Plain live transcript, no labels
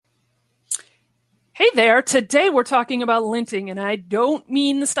Hey there. Today we're talking about linting, and I don't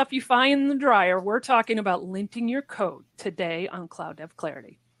mean the stuff you find in the dryer. We're talking about linting your code today on Cloud Dev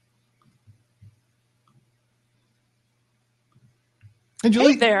Clarity. Hey,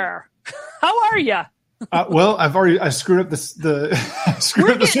 Julie. Hey there. How are you? Well, I screwed up this.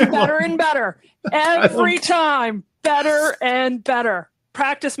 We're getting better and better every time. Better and better.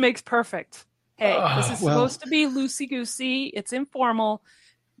 Practice makes perfect. Hey, this is supposed to be loosey-goosey. It's informal.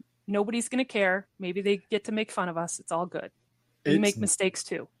 Nobody's going to care. Maybe they get to make fun of us. It's all good. We make mistakes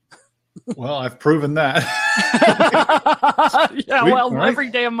too. Well, I've proven that. Every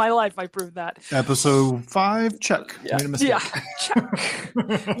day of my life I proved that. Episode 5, check. Yeah, Made a mistake.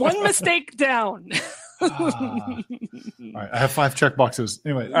 Check. One mistake down. All right, I have 5 check boxes.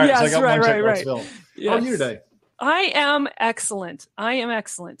 Anyway, all right, yes, so I got one check box filled. Yes. How are you today? I am excellent.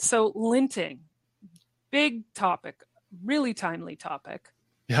 So linting, big topic, really timely topic.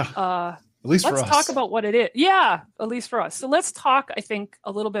 Yeah. At least for us. Let's talk about what it is. Yeah, at least for us. So let's talk, I think,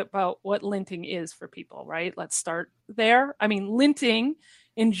 a little bit about what linting is for people, right? Let's start there. I mean, linting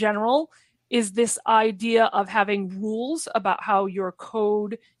in general is this idea of having rules about how your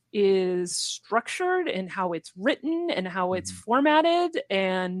code is structured and how it's written and how it's formatted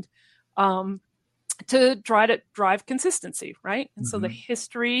and to try to drive consistency, right? And so the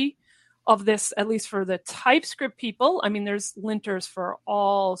history of this, at least for the TypeScript people, I mean, there's linters for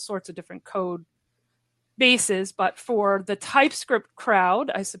all sorts of different code bases, but for the TypeScript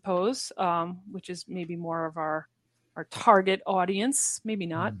crowd, I suppose, which is maybe more of our target audience, maybe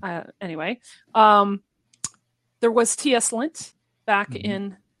not. Anyway, there was TS-lint back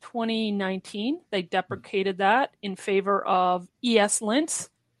in 2019. They deprecated that in favor of ES-lint,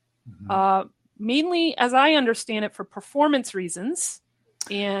 mainly, as I understand it, for performance reasons,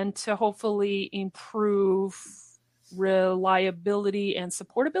 and to hopefully improve reliability and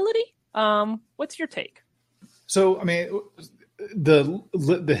supportability. What's your take? So, I mean,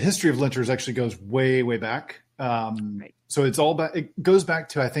 the history of linters actually goes way, way back. Right. So it goes back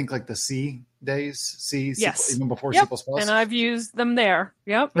to, I think, like the C days, yes. Even before yep. C++. And I've used them there.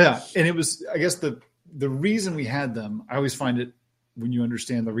 Yep. Yeah. And it was, I guess the reason we had them, I always find it, when you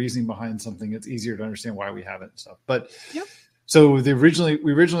understand the reasoning behind something, it's easier to understand why we have it and stuff. But so we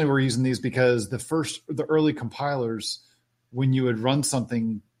originally were using these because the early compilers, when you would run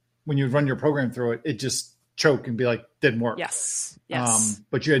your program through it, it just choke and be like, didn't work. Yes.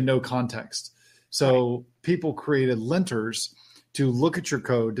 But you had no context. So people created linters to look at your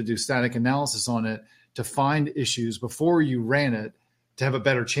code, to do static analysis on it, to find issues before you ran it, to have a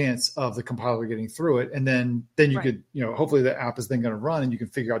better chance of the compiler getting through it. And then you could, hopefully the app is then going to run and you can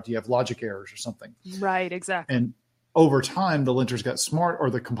figure out, do you have logic errors or something? Right, exactly. And over time, the linters got smart, or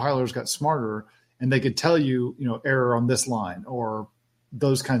the compilers got smarter, and they could tell you, error on this line or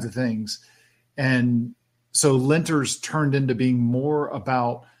those kinds of things. And so linters turned into being more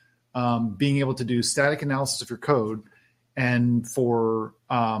about being able to do static analysis of your code and for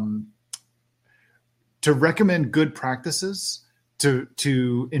to recommend good practices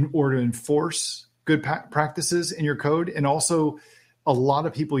in order to enforce good practices in your code. And also a lot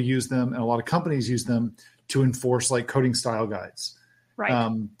of people use them and a lot of companies use them to enforce like coding style guides. Right.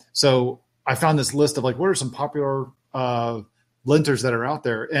 So I found this list of like, what are some popular linters that are out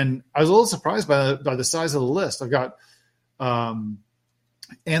there? And I was a little surprised by the size of the list. I've got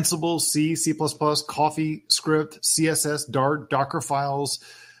Ansible, C, C++, CoffeeScript, CSS, Dart, Docker files,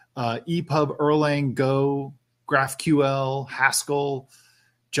 EPUB, Erlang, Go, GraphQL, Haskell,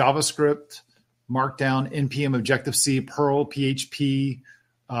 JavaScript, Markdown, NPM, Objective-C, Perl, PHP,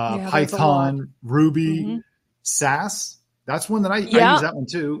 Python, Ruby, Sass. That's one that I use that one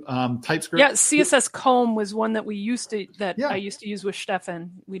too. TypeScript. Yeah, CSS Comb was one that I used to use with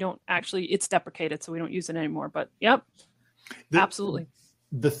Stefan. We don't actually, it's deprecated, so we don't use it anymore. But absolutely.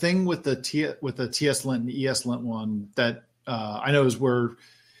 The thing with the TS-lint and the ES-lint one that I know is where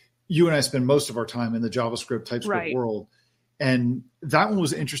you and I spend most of our time in the JavaScript TypeScript world. And that one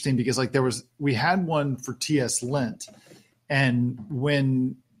was interesting because like we had one for TS-lint, and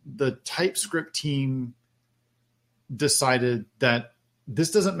when the TypeScript team decided that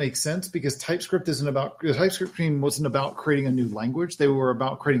this doesn't make sense because the TypeScript team wasn't about creating a new language. They were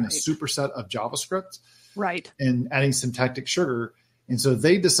about creating a superset of JavaScript and adding syntactic sugar. And so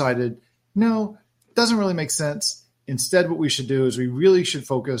they decided, no, it doesn't really make sense. Instead, what we should do is we really should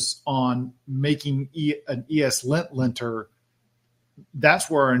focus on making an ES-lint linter. That's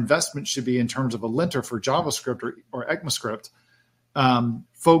where our investment should be in terms of a linter for JavaScript or ECMAScript.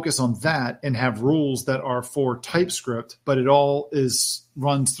 Focus on that and have rules that are for TypeScript, but it all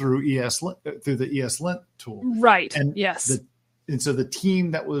runs through through the ES-lint tool. Right. And yes. And so the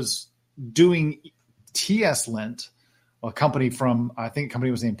team that was doing TS lint, a company from, I think the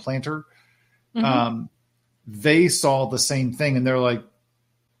company was named Planter. They saw the same thing and they're like,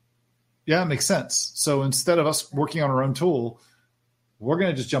 yeah, it makes sense. So instead of us working on our own tool, we're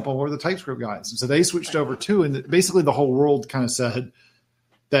going to just jump over the TypeScript guys. And so they switched over too. And basically the whole world kind of said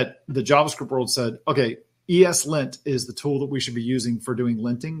that the JavaScript world said, okay, ESLint is the tool that we should be using for doing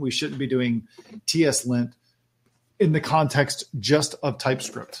linting. We shouldn't be doing TSLint in the context just of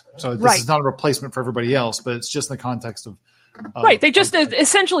TypeScript. So this is not a replacement for everybody else, but it's just in the context of right. They just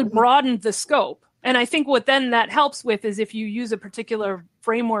essentially broadened the scope. And I think what then that helps with is if you use a particular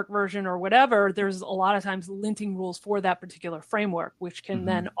framework version or whatever, there's a lot of times linting rules for that particular framework, which can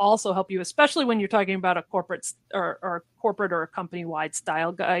then also help you, especially when you're talking about a corporate or a company-wide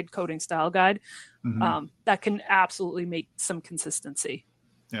style guide, coding style guide. That can absolutely make some consistency.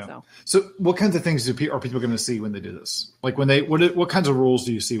 Yeah. So what kinds of things are people going to see when they do this? Like when they, what kinds of rules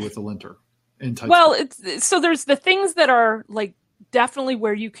do you see with the linter in TypeScript? Well, so there's the things that are like definitely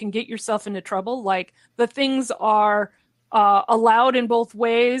where you can get yourself into trouble. Like the things are allowed in both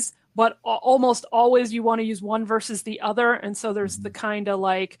ways, but almost always you want to use one versus the other. And so there's the kind of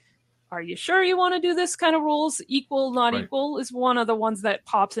like, are you sure you want to do this kind of rules? Equal, not equal is one of the ones that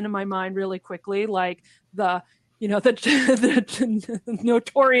pops into my mind really quickly. Like the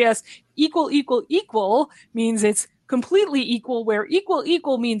notorious equal means it's completely equal, where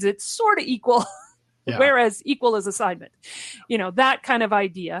equal means it's sort of equal. Yeah. Whereas equal is assignment, that kind of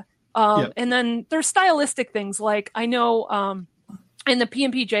idea. And then there's stylistic things like I know in the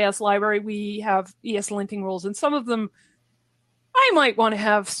PnP.js library, we have ESLinting rules, and some of them I might want to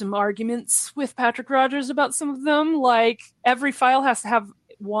have some arguments with Patrick Rogers about some of them. Like every file has to have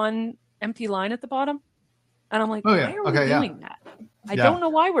one empty line at the bottom. And I'm like, why are we doing that? I don't know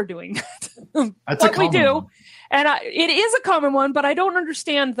why we're doing that. But we do. One. And it is a common one, but I don't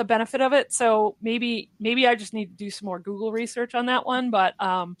understand the benefit of it. So maybe I just need to do some more Google research on that one. But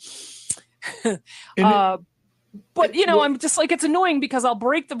I'm just like, it's annoying because I'll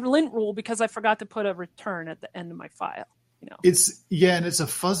break the lint rule because I forgot to put a return at the end of my file. It's and it's a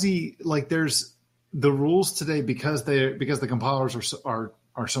fuzzy, like there's the rules today because the compilers are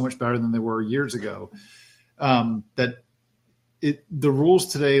so much better than they were years ago. The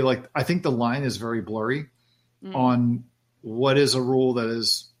rules today, like I think the line is very blurry on what is a rule that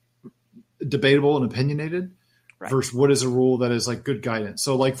is debatable and opinionated versus what is a rule that is like good guidance.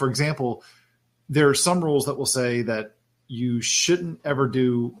 So like, for example, there are some rules that will say that you shouldn't ever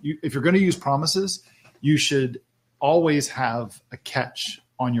if you're going to use promises, you should always have a catch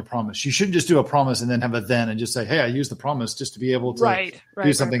on your promise. You shouldn't just do a promise and then have a then and just say, hey, I used the promise just to be able to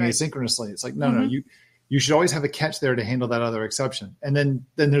do something asynchronously. It's like, no, you should always have a catch there to handle that other exception. And then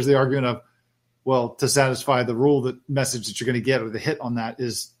there's the argument of, well, to satisfy the rule, the message that you're going to get or the hit on that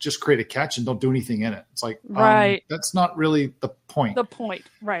is just create a catch and don't do anything in it. It's like, that's not really the point.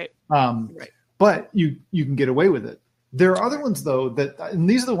 Right. But you can get away with it. There are other ones though and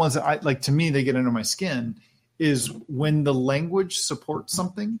these are the ones that I like, to me, they get under my skin, is when the language supports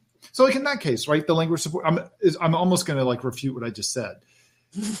something. So like in that case, right, the language support, I'm almost going to like refute what I just said.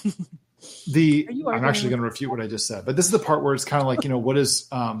 I'm actually going to refute what I just said, but this is the part where it's kind of like, what is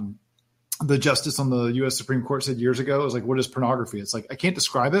the justice on the U.S. Supreme Court said years ago? It was like, what is pornography? It's like, I can't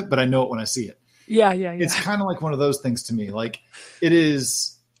describe it, but I know it when I see it. Yeah. It's kind of like one of those things to me. Like it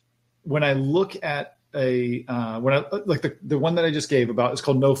is when I look at the one that I just gave about, it's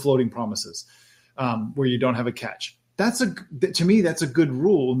called no floating promises, where you don't have a catch. To me, that's a good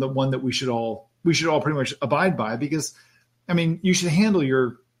rule. And the one that we should all pretty much abide by, because I mean, you should handle if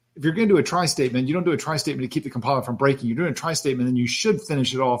you're going to do a try statement, you don't do a try statement to keep the compiler from breaking. You're doing a try statement, and you should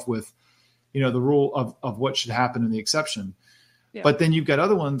finish it off with, the rule of what should happen in the exception. Yeah. But then you've got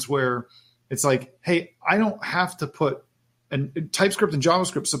other ones where it's like, hey, I don't have to put, and TypeScript and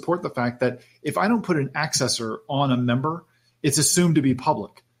JavaScript support the fact that if I don't put an accessor on a member, it's assumed to be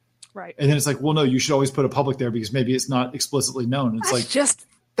public. Right. And then it's like, well, no, you should always put a public there because maybe it's not explicitly known. It's that's like, just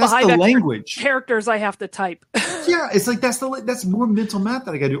that's the language characters I have to type. Yeah. It's like, that's more mental math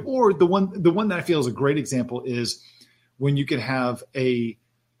that I got to do. Or the one that I feel is a great example is when you can have a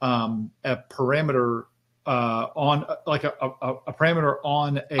parameter on like a parameter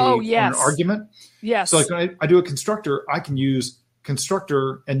on on an argument. Yes. So like when I do a constructor, I can use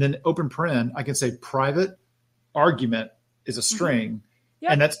constructor and then open paren. I can say private argument is a string.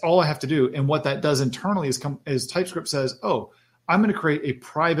 Yep. And that's all I have to do. And what that does internally is TypeScript says, oh, I'm going to create a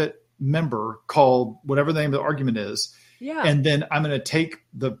private member called whatever the name of the argument is. Yeah. And then I'm going to take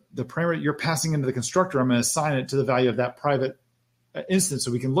the parameter you're passing into the constructor. I'm going to assign it to the value of that private instance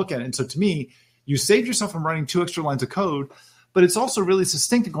so we can look at it. And so to me, you saved yourself from writing 2 extra lines of code, but it's also really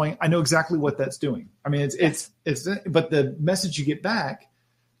succinct and going, I know exactly what that's doing. I mean, but the message you get back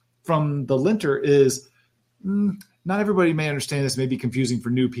from the linter is, not everybody may understand this, may be confusing for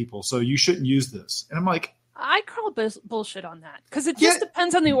new people, so you shouldn't use this. And I'm like, I call bullshit on that, because it just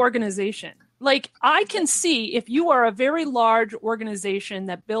depends on the organization. Like, I can see if you are a very large organization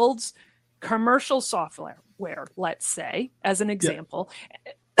that builds commercial software, let's say, as an example,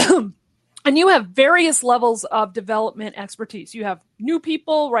 and you have various levels of development expertise. You have new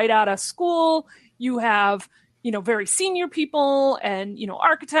people right out of school. You have, very senior people and,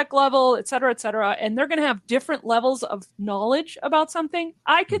 architect level, et cetera, and they're going to have different levels of knowledge about something.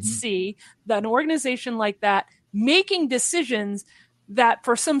 I could see that an organization like that making decisions that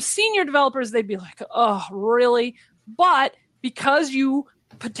for some senior developers, they'd be like, oh, really? But because you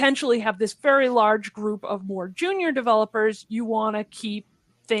potentially have this very large group of more junior developers, you want to keep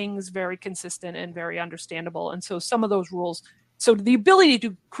things very consistent and very understandable. And so some of those rules, so the ability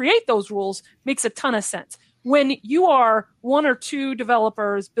to create those rules makes a ton of sense. When you are one or two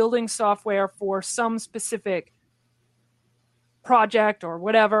developers building software for some specific project or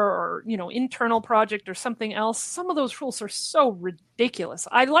whatever, or, internal project or something else, some of those rules are so ridiculous.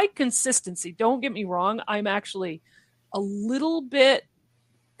 I like consistency. Don't get me wrong. I'm actually a little bit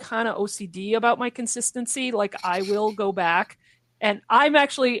kind of OCD about my consistency. Like, I will go back, and I'm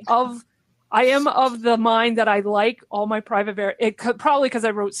actually I am of the mind that I like all my private probably because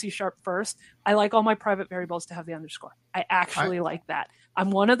I wrote C# first. I like all my private variables to have the underscore. I actually like that.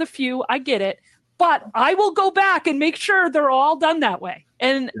 I'm one of the few. I get it. But I will go back and make sure they're all done that way.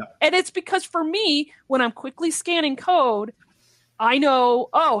 And it's because for me, when I'm quickly scanning code, I know,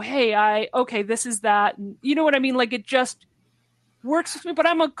 this is that. And you know what I mean? Like, it just works with me, but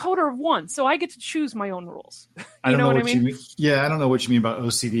I'm a coder of one, so I get to choose my own rules. I don't know what you mean. Yeah, I don't know what you mean about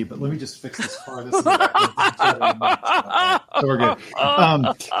OCD, but let me just fix this car. So we're good.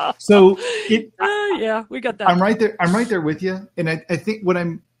 We got that. I'm right there with you. And I think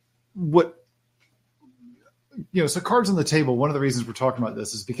so cards on the table, one of the reasons we're talking about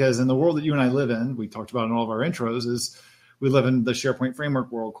this is because in the world that you and I live in, we talked about in all of our intros, is we live in the SharePoint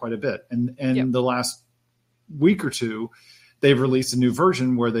framework world quite a bit. And the last week or two, they've released a new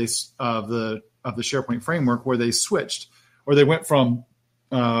version where of the SharePoint framework where they switched, or they went from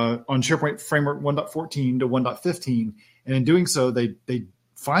on SharePoint framework 1.14 to 1.15, and in doing so, they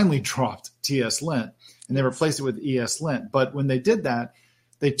finally dropped TS lint and they replaced it with ES lint. But when they did that,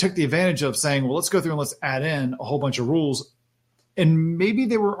 they took the advantage of saying, well, let's go through and let's add in a whole bunch of rules, and maybe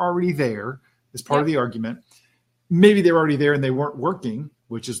they were already there as part of the argument. Maybe they were already there and they weren't working,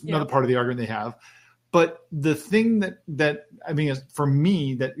 which is another part of the argument they have. But the thing that I mean, for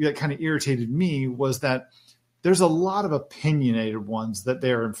me, that kind of irritated me was that there's a lot of opinionated ones that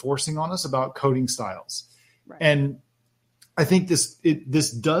they're enforcing on us about coding styles. Right. And I think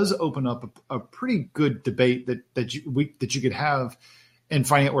this does open up a pretty good debate that you could have and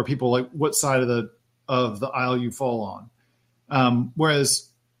finding out where people, like, what side of the aisle you fall on. Whereas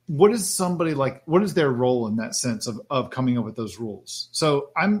what is their role in that sense of coming up with those rules? So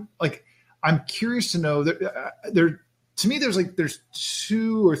I'm curious to know to me, there's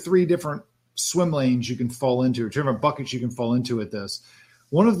 2 or 3 different swim lanes you can fall into, or 2 different buckets you can fall into at this.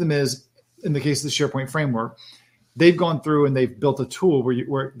 One of them is, in the case of the SharePoint framework, they've gone through and they've built a tool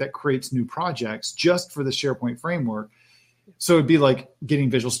where that creates new projects just for the SharePoint framework. So it'd be like getting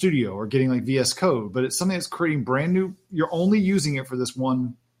Visual Studio or getting like VS Code, but it's something that's creating brand new. You're only using it for this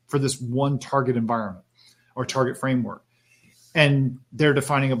one target environment or target framework. And they're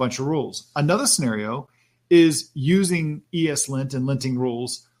defining a bunch of rules. Another scenario is using ESLint and linting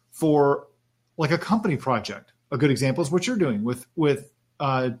rules for like a company project. A good example is what you're doing with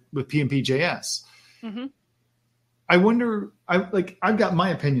PMP.js. Mm-hmm. I wonder, I've got my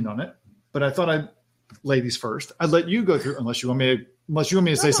opinion on it, but I thought ladies first. I'd let you go through, unless you want me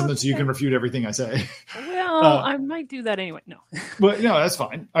to say something so you can refute everything I say. Well, I might do that anyway. No. But no, that's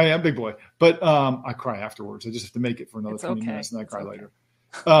fine. I am a big boy. But I cry afterwards. I just have to make it for another 20 minutes and I cry later.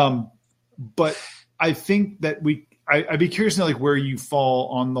 But I think that I'd be curious to know, like, where you fall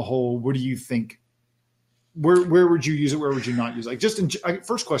on the whole. What do you think? Where would you use it? Where would you not use it? Like, just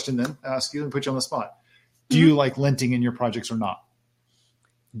first question, then ask you and put you on the spot. Do you like linting in your projects or not?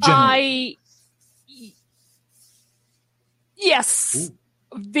 Generally. Yes,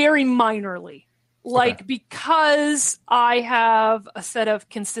 very minorly. Like, because I have a set of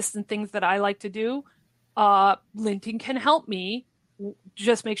consistent things that I like to do, linting can help me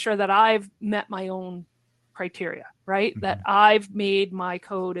just make sure that I've met my own criteria, right? Mm-hmm. That I've made my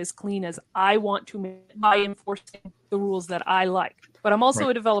code as clean as I want to make by enforcing the rules that I like. but I'm also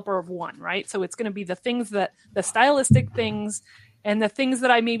Right. a developer of one, right? So it's going to be the things the stylistic things and the things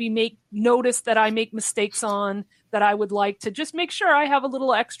that I maybe notice that I make mistakes on, that I would like to just make sure I have a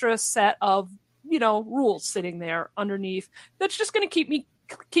little extra set of, rules sitting there underneath. That's just going to keep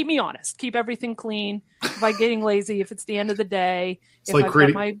me honest, keep everything clean. If I'm getting lazy, if it's the end of the day, it's like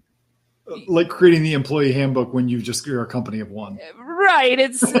creating the employee handbook when you're a company of one. Right.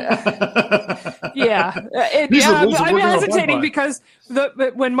 It's yeah. I'm hesitating because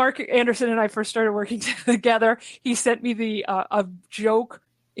when Mark Anderson and I first started working together, he sent me a joke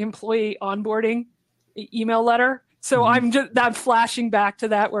employee onboarding email letter. So I'm flashing back to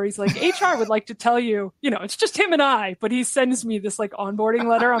that where he's like, HR would like to tell you, it's just him and I, but he sends me this like onboarding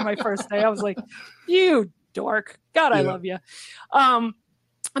letter on my first day. I was like, you dork. God, I love you.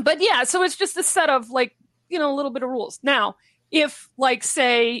 But yeah, so it's just a set of like, a little bit of rules. Now, if like,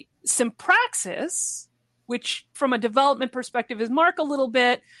 say, Sympraxis, which from a development perspective is Mark a little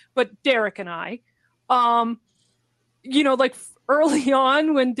bit, but Derek and I, like early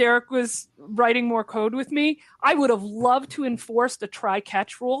on when Derek was writing more code with me, I would have loved to enforce the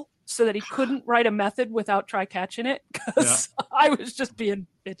try-catch rule so that he couldn't write a method without try-catch in it, because I was just being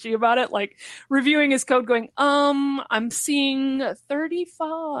bitchy about it, like reviewing his code going, I'm seeing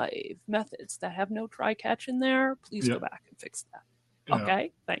 35 methods that have no try-catch in there. Please go back and fix that. Yeah.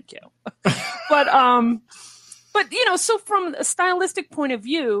 Okay, thank you. But so from a stylistic point of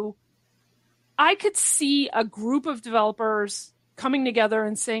view, I could see a group of developers coming together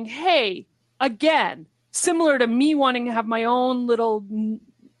and saying, hey, again, similar to me wanting to have my own little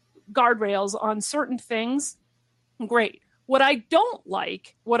guardrails on certain things, great. What I don't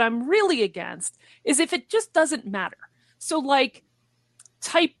like, what I'm really against, is if it just doesn't matter. So like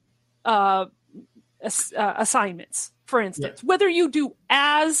type assignments, for instance, whether you do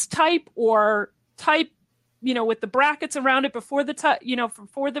as type or type, with the brackets around it before the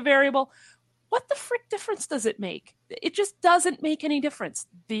before the variable, what the frick difference does it make? It just doesn't make any difference.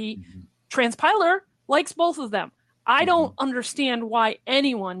 The transpiler likes both of them. I don't understand why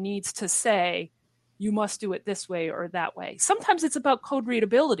anyone needs to say you must do it this way or that way. Sometimes it's about code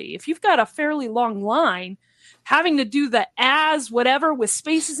readability. If you've got a fairly long line, having to do the as whatever with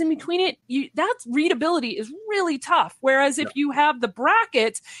spaces in between it, that readability is really tough. Whereas if you have the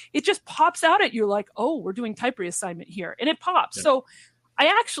brackets, it just pops out at you like, oh, we're doing type reassignment here, and it pops. Yeah. So I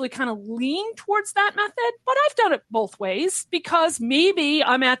actually kind of lean towards that method, but I've done it both ways because maybe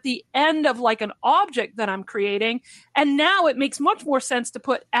I'm at the end of like an object that I'm creating, and now it makes much more sense to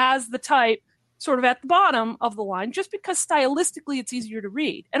put as the type sort of at the bottom of the line, just because stylistically it's easier to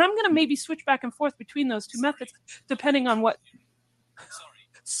read. And I'm going to maybe switch back and forth between those two methods, depending on what...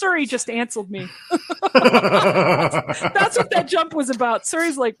 Surrey just answered me. That's what that jump was about.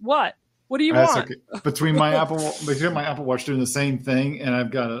 Surrey's like, what? What do you want? Okay. Between my Apple Watch doing the same thing, and I've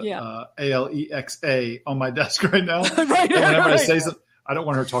got a Alexa on my desk right now. I say something, I don't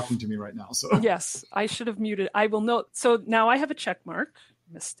want her talking to me right now. So yes, I should have muted. I will note. So now I have a check mark.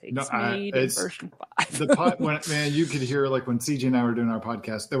 Mistakes made in version 5. Man, you could hear like when CJ and I were doing our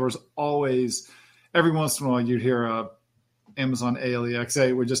podcast, there was always every once in a while you'd hear Amazon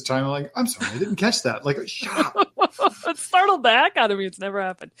Alexa would just chime in like, I'm sorry, I didn't catch that. Like, shut up. It startled the heck out of me. It's never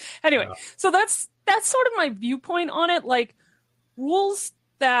happened. Anyway, so that's sort of my viewpoint on it. Like rules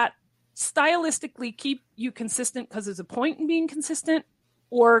that stylistically keep you consistent because there's a point in being consistent,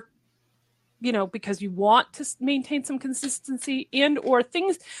 or because you want to maintain some consistency, and or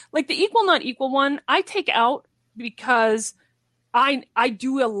things like the equal not equal one, I take out because I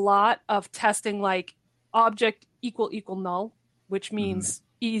do a lot of testing like object equal null, which means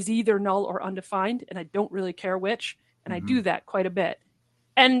is either null or undefined, and I don't really care which, and I do that quite a bit.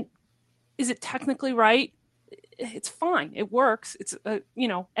 And is it technically right? It's fine. It works. It's and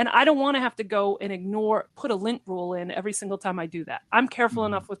I don't want to have to go and put a lint rule in every single time I do that. I'm careful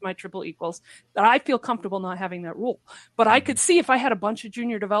enough with my triple equals that I feel comfortable not having that rule. But I could see if I had a bunch of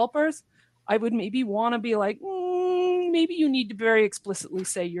junior developers, I would maybe want to be like, maybe you need to very explicitly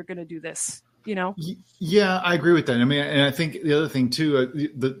say you're going to do this. Yeah, I agree with that. I mean, and I think the other thing too,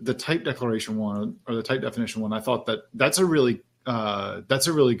 the type declaration one or the type definition one, I thought that's a really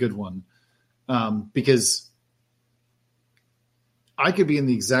good one, because I could be in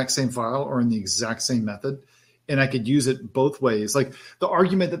the exact same file or in the exact same method, and I could use it both ways. Like the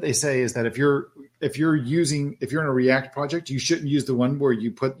argument that they say is that if you're in a React project, you shouldn't use the one where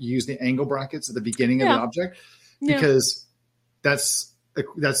you use the angle brackets at the beginning of the object, because that's it's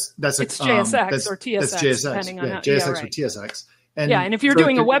JSX or TSX, that's JSX, depending on JSX or TSX. And if you're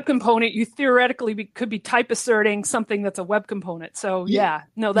doing a web component, you theoretically could be type asserting something that's a web component. So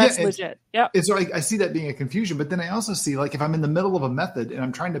that's legit. Yeah. And so I see that being a confusion, but then I also see, like, if I'm in the middle of a method and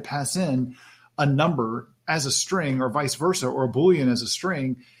I'm trying to pass in a number as a string or vice versa, or a Boolean as a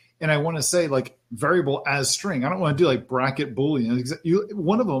string, and I want to say like variable as string, I don't want to do like bracket Boolean.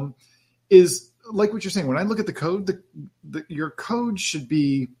 One of them is like what you're saying. When I look at the code, your code should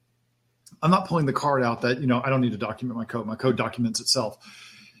be, I'm not pulling the card out that, I don't need to document my code. My code documents itself.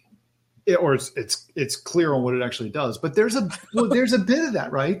 It's clear on what it actually does. But there's a bit of that,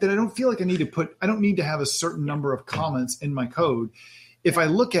 right? That I don't feel like I don't need to have a certain number of comments in my code. If I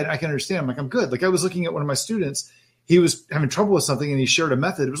look at it, I can understand. I'm like, I'm good. Like, I was looking at one of my students, he was having trouble with something and he shared a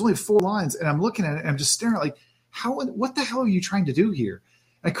method. It was only 4 lines. And I'm looking at it and I'm just staring at like, what the hell are you trying to do here?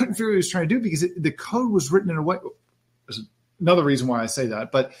 And I couldn't figure out what he was trying to do because the code was written in a way. There's another reason why I say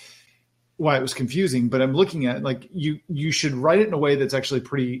that, but why it was confusing. But I'm looking at it like you should write it in a way that's actually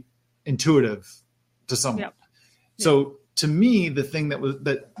pretty intuitive to someone. Yep. So to me, the thing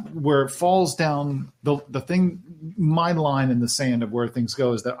where it falls down, the thing, my line in the sand of where things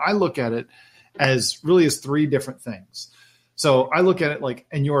go is that I look at it as 3 different things. So I look at it like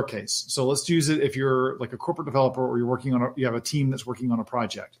in your case. So let's use it if you're like a corporate developer or you have a team that's working on a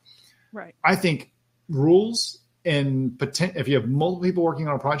project. Right. I think rules and if you have multiple people working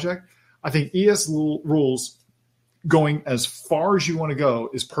on a project, I think ES rules going as far as you want to go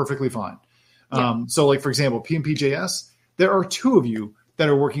is perfectly fine. Yeah. So like, for example, PMPJS, there are 2 of you that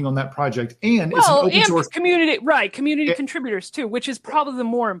are working on that project, and it's an open source community, right? Community contributors too, which is probably the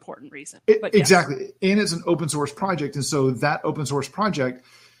more important reason. Exactly, and it's an open source project, and so that open source project,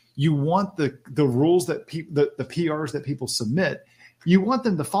 you want the rules that the PRs that people submit, you want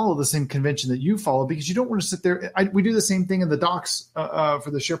them to follow the same convention that you follow, because you don't want to sit there. We do the same thing in the docs for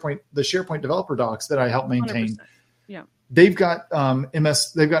the SharePoint developer docs that I help maintain. 100%. Yeah. They've got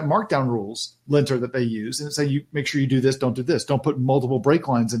they've got markdown rules, linter, that they use, and say you make sure you do this, don't do this, don't put multiple break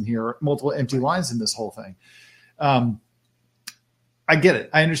lines in here, multiple empty lines in this whole thing. I get it.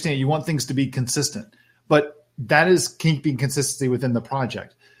 I understand you want things to be consistent, but that is keeping consistency within the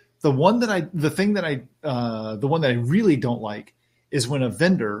project. The one that I really don't like is when a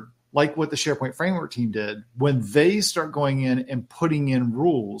vendor, like what the SharePoint Framework team did, when they start going in and putting in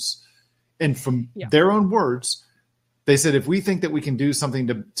rules, and from their own words, they said, if we think that we can do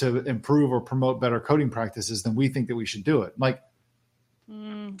something to improve or promote better coding practices, then we think that we should do it. Like,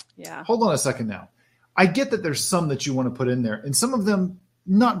 hold on a second now. I get that there's some that you want to put in there, and some of them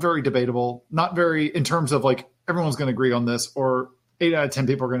not very debatable, not very in terms of like everyone's going to agree on this, or 8 out of 10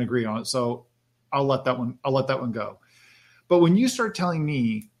 people are going to agree on it. So I'll let that one go. But when you start telling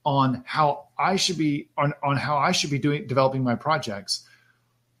me on how I should be developing my projects,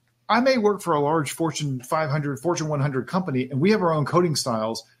 I may work for a large Fortune 500, Fortune 100 company, and we have our own coding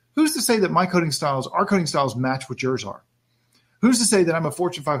styles. Who's to say that our coding styles match what yours are? Who's to say that I'm a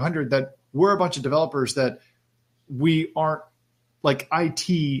Fortune 500, that we're a bunch of developers, that we aren't, like,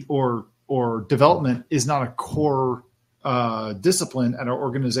 IT or development is not a core discipline at our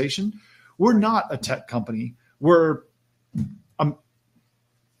organization? We're not a tech company.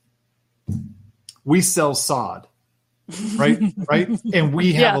 We sell sod. Right. And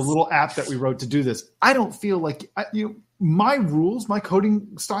we have a little app that we wrote to do this. I don't feel like my rules, my coding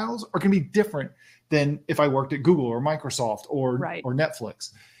styles are going to be different than if I worked at Google or Microsoft or Netflix.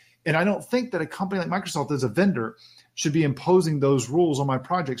 And I don't think that a company like Microsoft as a vendor should be imposing those rules on my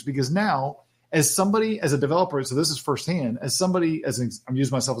projects, because now as a developer, so this is firsthand, I'm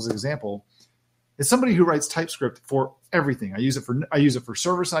using myself as an example, as somebody who writes TypeScript for everything. I use it for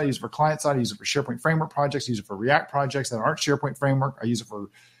server side, I use it for client side, I use it for SharePoint Framework projects, I use it for React projects that aren't SharePoint Framework, I use it for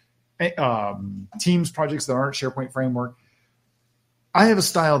Teams projects that aren't SharePoint Framework. I have a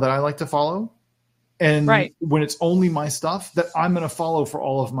style that I like to follow, and when it's only my stuff, that I'm going to follow for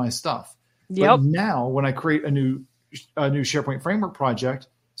all of my stuff. Yep. But now, when I create a new SharePoint Framework project,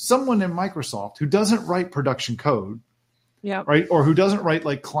 someone in Microsoft who doesn't write production code, right, or who doesn't write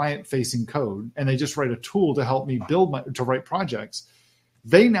like client-facing code, and they just write a tool to help me to write projects,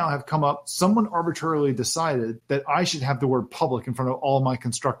 they now have come up, someone arbitrarily decided that I should have the word public in front of all my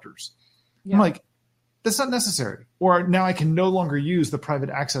constructors. I'm like, that's not necessary. Or now I can no longer use the private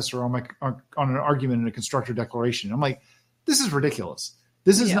accessor on an argument in a constructor declaration. I'm like, this is ridiculous.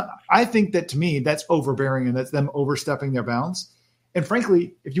 This is not, I think that, to me, that's overbearing, and that's them overstepping their bounds. And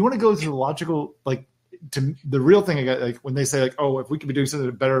frankly, if you want to go to the logical, like, to the real thing, like when they say like, oh, if we could be doing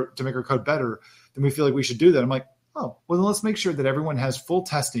something better to make our code better, then we feel like we should do that. I'm like, oh, well, then let's make sure that everyone has full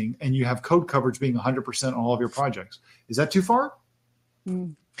testing and you have code coverage being 100% on all of your projects. Is that too far?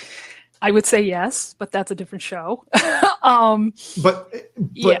 I would say yes, but that's a different show. But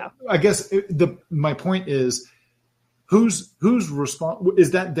yeah, I guess my point is, who's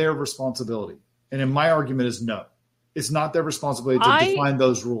is that their responsibility? And in my argument is no, it's not their responsibility to define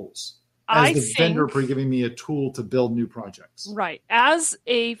those rules. As the vendor giving me a tool to build new projects. Right. As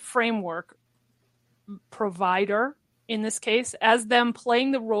a framework provider, in this case, as them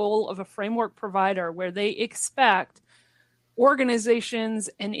playing the role of a framework provider where they expect organizations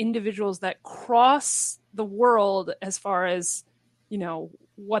and individuals that cross the world as far as,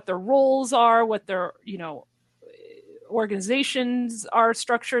 what their roles are, what their, organizations are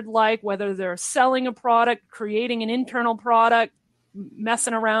structured like, whether they're selling a product, creating an internal product,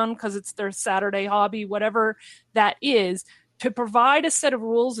 messing around because it's their Saturday hobby, whatever that is, to provide a set of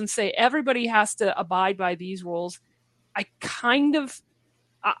rules and say everybody has to abide by these rules. I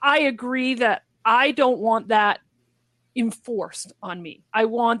agree that I don't want that enforced on me. I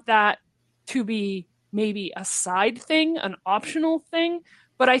want that to be maybe a side thing, an optional thing.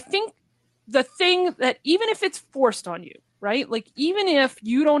 But I think the thing that even if it's forced on you, right? Like even if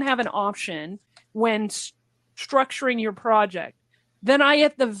you don't have an option when structuring your project, then I,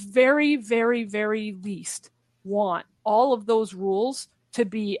 at the very, very, very least, want all of those rules to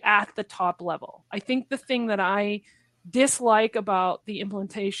be at the top level. I think the thing that I dislike about the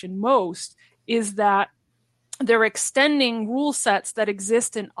implementation most is that they're extending rule sets that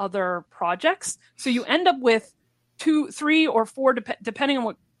exist in other projects. So you end up with 2, 3, or 4, depending on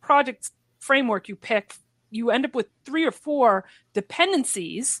what project framework you pick, you end up with 3 or 4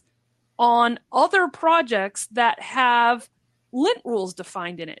 dependencies on other projects that have lint rules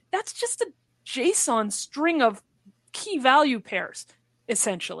defined in it. That's just a JSON string of key value pairs,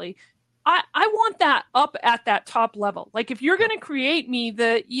 essentially. I want that up at that top level. Like if you're going to create me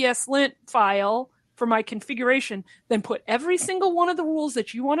the ESLint file for my configuration, then put every single one of the rules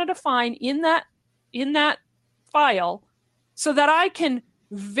that you want to define in that file so that I can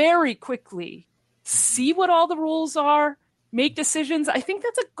very quickly see what all the rules are, make decisions. I think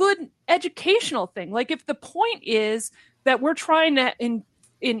that's a good educational thing. Like if the point is that we're trying to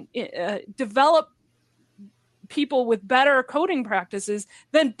develop people with better coding practices,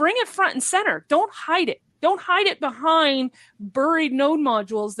 then bring it front and center. Don't hide it. Don't hide it behind buried node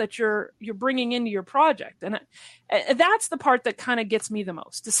modules that you're bringing into your project. And that's the part that kind of gets me the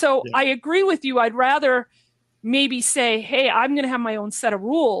most. So yeah. I agree with you. I'd rather maybe say, hey, I'm going to have my own set of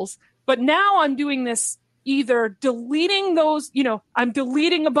rules, but now I'm doing this either deleting those, I'm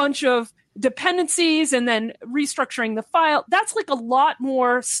deleting a bunch of dependencies and then restructuring the file. That's like a lot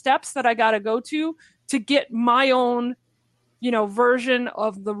more steps that I got to go to get my own, version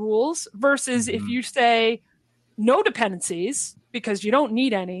of the rules versus if you say no dependencies because you don't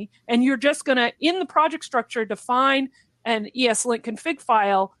need any, and you're just going to, in the project structure, define an ESLint config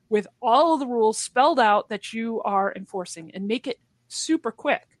file with all of the rules spelled out that you are enforcing and make it super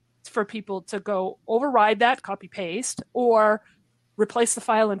quick for people to go override that, copy paste, or replace the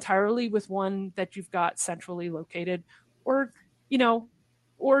file entirely with one that you've got centrally located, or,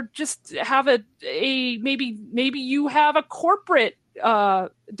 or just have maybe you have a corporate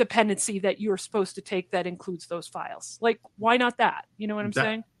dependency that you're supposed to take that includes those files. Like, why not that? You know what I'm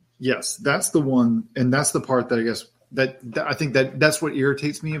saying? Yes, that's the one. And that's the part that I guess that I think that's what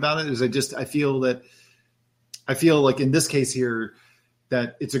irritates me about it is I feel like in this case here,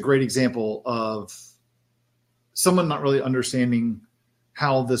 that it's a great example of someone not really understanding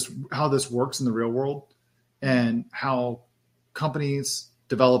how this works in the real world and how companies,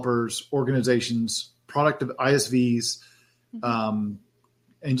 developers, organizations, product ISVs,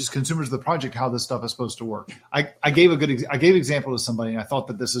 and just consumers of the project, how this stuff is supposed to work. I gave example to somebody, and I thought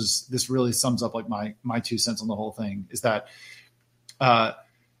that this really sums up like my 2 cents on the whole thing is that,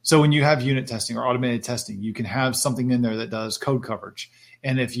 so when you have unit testing or automated testing, you can have something in there that does code coverage.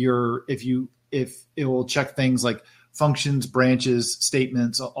 And if it will check things like functions, branches,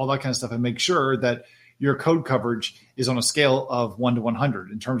 statements, all that kind of stuff, and make sure that your code coverage is on a scale of 1 to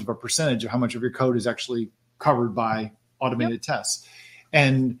 100 in terms of a percentage of how much of your code is actually covered by automated tests.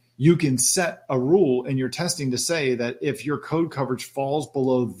 And you can set a rule in your testing to say that if your code coverage falls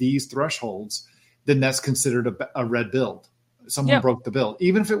below these thresholds, then that's considered a red build. Someone broke the build.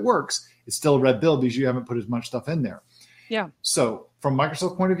 Even if it works, it's still a red build because you haven't put as much stuff in there. Yeah. So from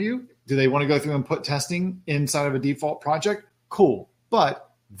Microsoft's point of view, do they want to go through and put testing inside of a default project? Cool. But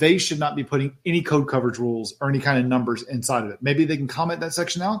they should not be putting any code coverage rules or any kind of numbers inside of it. Maybe they can comment that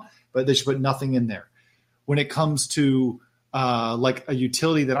section out, but they should put nothing in there. When it comes to like a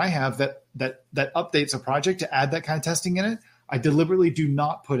utility that I have that updates a project to add that kind of testing in it, I deliberately do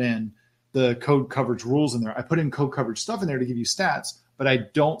not put in the code coverage rules in there. I put in code coverage stuff in there to give you stats, but I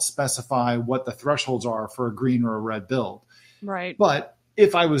don't specify what the thresholds are for a green or a red build. Right. But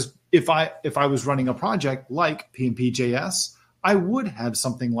if I was running a project like PMP.js, I would have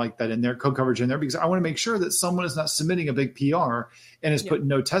something like that in there, code coverage in there, because I want to make sure that someone is not submitting a big PR and is putting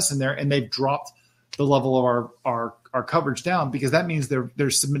no tests in there, and they've dropped the level of our coverage down, because that means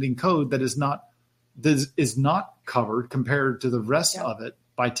they're submitting code that is not covered compared to the rest of it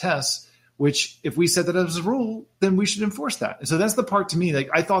by tests. Which, if we set that as a rule, then we should enforce that. And so that's the part to me. Like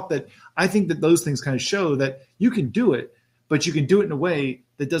I think that those things kind of show that you can do it, but you can do it in a way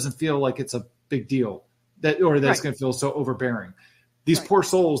that doesn't feel like it's a big deal, that's going to feel so overbearing. These poor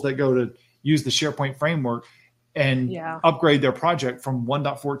souls that go to use the SharePoint framework and upgrade their project from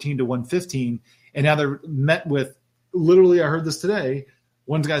 1.14 to 1.15, and now they're met with, literally, I heard this today,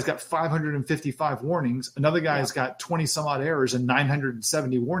 one guy's got 555 warnings. Another guy's got 20 some odd errors and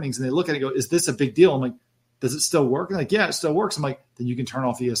 970 warnings. And they look at it and go, is this a big deal? I'm like, does it still work? And like, yeah, it still works. I'm like, then you can turn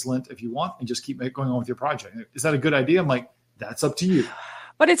off ESLint if you want and just keep going on with your project. Is that a good idea? I'm like, that's up to you.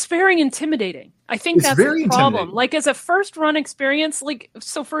 But it's very intimidating. I think that's the problem. Like, as a first run experience, like,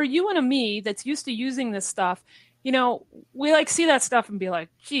 so for you and me that's used to using this stuff, you know, we like see that stuff and be like,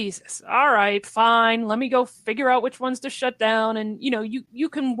 Jesus, all right, fine. Let me go figure out which ones to shut down. And, you know, you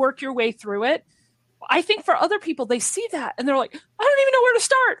can work your way through it. I think for other people, they see that and they're like, I don't even know where to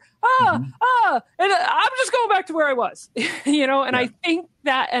start. And I'm just going back to where I was, you know, and I think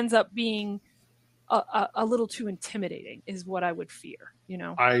that ends up being a little too intimidating is what I would fear, you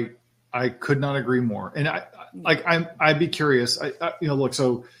know. I could not agree more. And I'd be curious. Look,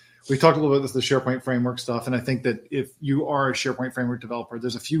 so we talked a little bit about the SharePoint framework stuff, and I think that if you are a SharePoint framework developer,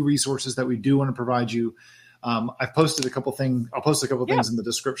 there's a few resources that we do want to provide you. I've posted a couple things. I'll post a couple things in the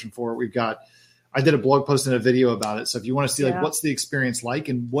description for it. I did a blog post and a video about it. So if you want to see like what's the experience like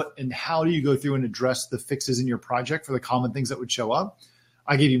and how do you go through and address the fixes in your project for the common things that would show up,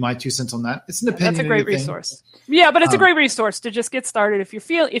 I gave you my 2 cents on that. It's an opinion. That's a great resource. Yeah, but it's a great resource to just get started.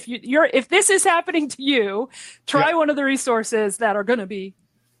 If this is happening to you, try one of the resources that are going to be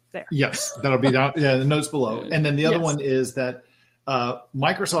there. Yes, that'll be down. Yeah, the notes below. And then the other one is that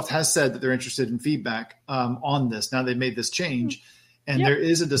Microsoft has said that they're interested in feedback on this. Now they've made this change, and there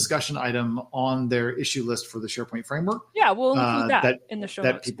is a discussion item on their issue list for the SharePoint framework. Yeah, we'll include that in the show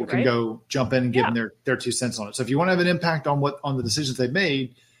notes. That people can go jump in and give them their 2 cents on it. So if you want to have an impact on the decisions they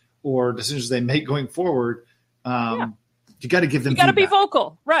made or decisions they make going forward, you got to give them. You got to be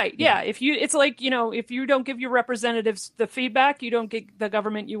vocal, right? Yeah. It's like, if you don't give your representatives the feedback, you don't get the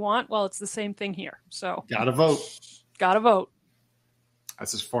government you want. Well, it's the same thing here. So got to vote. Got to vote.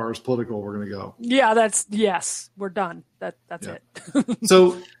 That's as far as political we're going to go. Yeah, we're done. That's it.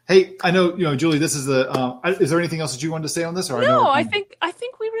 So, hey, I know, Julie, this is is there anything else that you wanted to say on this? Or no, I think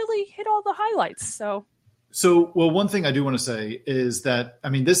we really hit all the highlights. So, well, one thing I do want to say is that,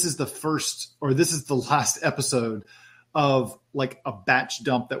 this is the last episode of like a batch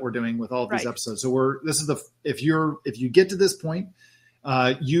dump that we're doing with all of these episodes. So if you get to this point,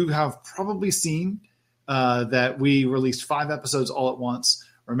 you have probably seen that we released 5 episodes all at once.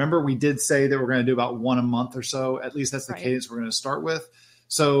 Remember, we did say that we're going to do about 1 a month or so. At least that's the cadence we're going to start with.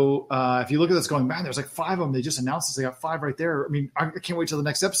 So if you look at this going, man, there's like 5 of them. They just announced this. They got 5 right there. I can't wait till the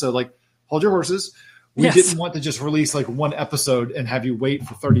next episode. Like, hold your horses. We didn't want to just release like 1 episode and have you wait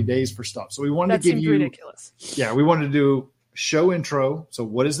for 30 days for stuff. So we wanted to give you ridiculous. Yeah, we wanted to do show intro. So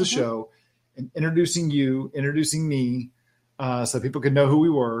what is the show? And introducing me, so people could know who we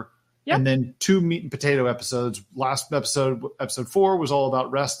were. Yep. And then 2 meat and potato episodes. Last episode 4, was all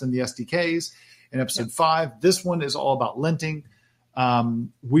about REST and the SDKs. And episode 5, this one is all about linting.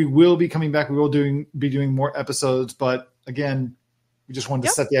 We will be coming back. We will be doing more episodes, but again, we just wanted to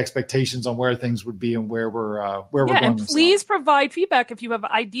set the expectations on where things would be and where we're going. And please provide feedback if you have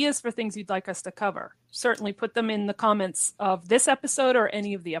ideas for things you'd like us to cover. Certainly put them in the comments of this episode or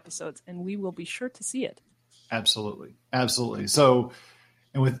any of the episodes, and we will be sure to see it. Absolutely. So,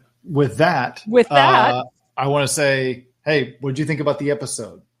 and with that, I want to say, hey, what did you think about the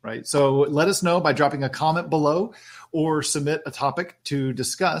episode? Right. So let us know by dropping a comment below or submit a topic to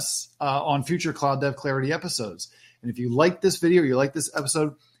discuss on future Cloud Dev Clarity episodes. And if you like this video, you like this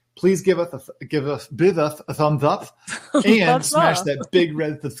episode, please give us a thumbs up and smash that big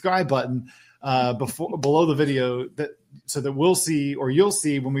red subscribe button below the video so that we'll see, or you'll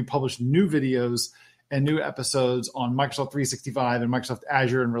see, when we publish new videos and new episodes on Microsoft 365 and Microsoft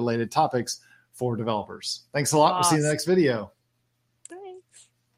Azure and related topics for developers. Thanks a lot. We'll see you in the next video.